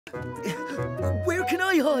Where can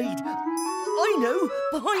I hide? I know,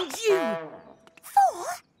 behind you.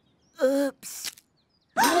 4. Oops.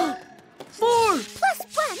 4 plus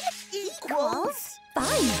 1 equals 5.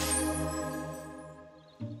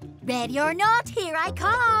 Ready or not, here I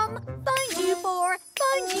come. Find you 4,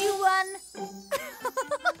 find you 1.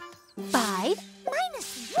 5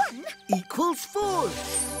 minus 1 equals 4.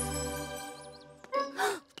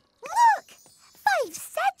 Look! 5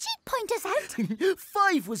 said she'd point us out.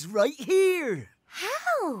 5 was right here.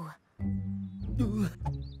 How?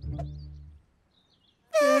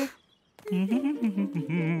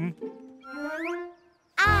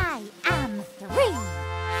 I am 3,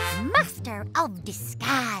 master of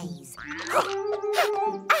disguise.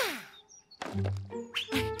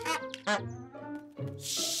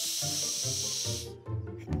 Shh.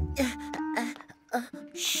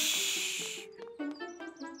 Shh.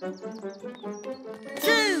 2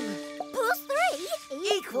 plus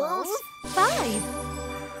 3 equals 5.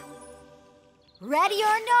 Ready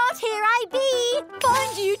or not, here I be.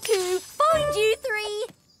 Find you 2, find you 3.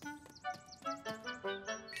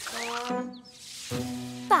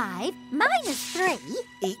 5 minus 3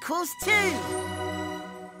 equals 2.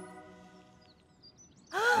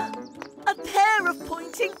 A pair of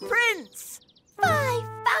pointing prints. 5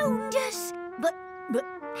 found us. But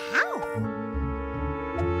how?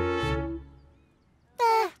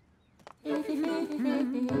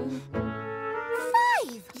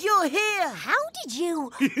 5. You're here. How did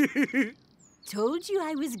you? Told you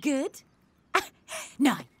I was good.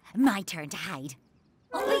 Now, my turn to hide.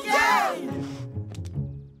 Okay.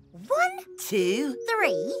 1, 2,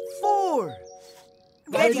 3. 4.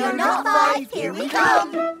 Ready or not, 5, here we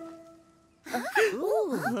come.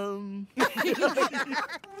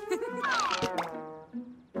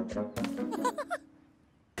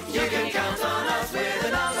 You can count on us with the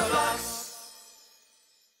Numberblocks.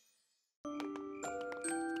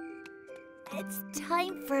 It's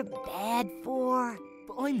time for bed, 4.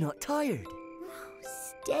 But I'm not tired.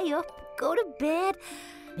 Stay up, go to bed,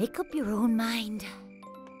 make up your own mind.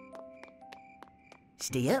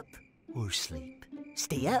 Stay up or sleep.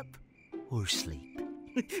 Stay up or sleep.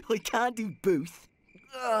 I can't do both.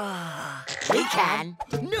 We can.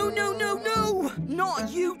 No, no, no, no! Not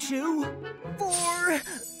you two. 4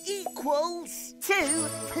 equals 2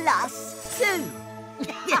 plus 2.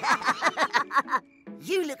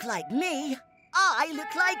 You look like me. I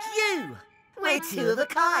look like you. We're 2 of a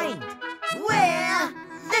kind. We're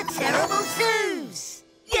the terrible 2s.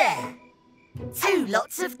 Yeah. 2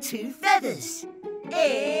 lots of 2 feathers.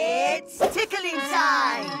 It's tickling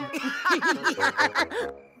time.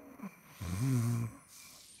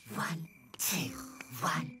 1, 2,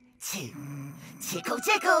 1, 2. Tickle,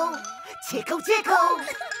 tickle. Tickle, tickle.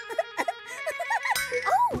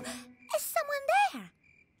 Oh, is someone there?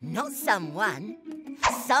 Not someone.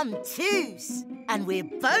 Some 2s. And we're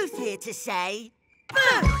both here to say, boo!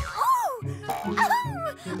 Oh!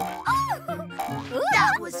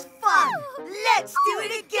 That was fun! Let's do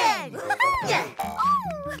it again! Yeah!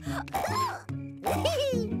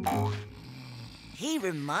 He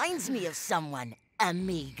reminds me of someone,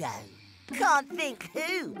 amigo. Can't think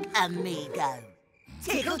who, amigo.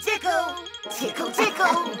 Tickle, tickle! Tickle,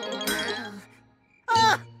 tickle!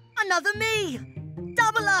 Ah! Another me!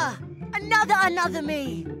 Doubler! Another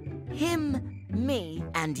me! Him, me,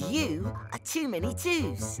 and you are too many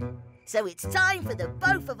 2s. So it's time for the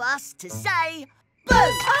both of us to say, boo!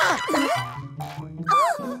 Ah!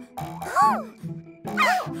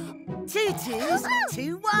 2 2s,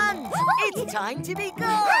 2 1s. It's time to be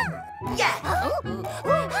gone. Yeah.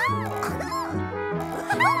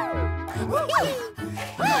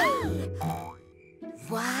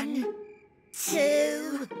 1,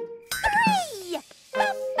 2, 3.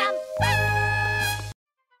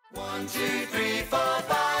 1, 2, 3, 4,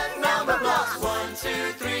 5 Numberblocks. 1,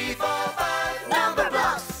 2, 3, 4, 5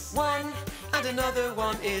 Numberblocks. 1 and another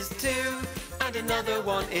 1 is 2 and another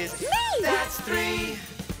 1 is me. That's 3.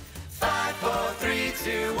 5, 4, 3,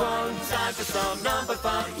 2, 1. Time for some number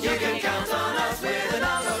fun. You can count on us with the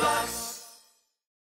Numberblocks.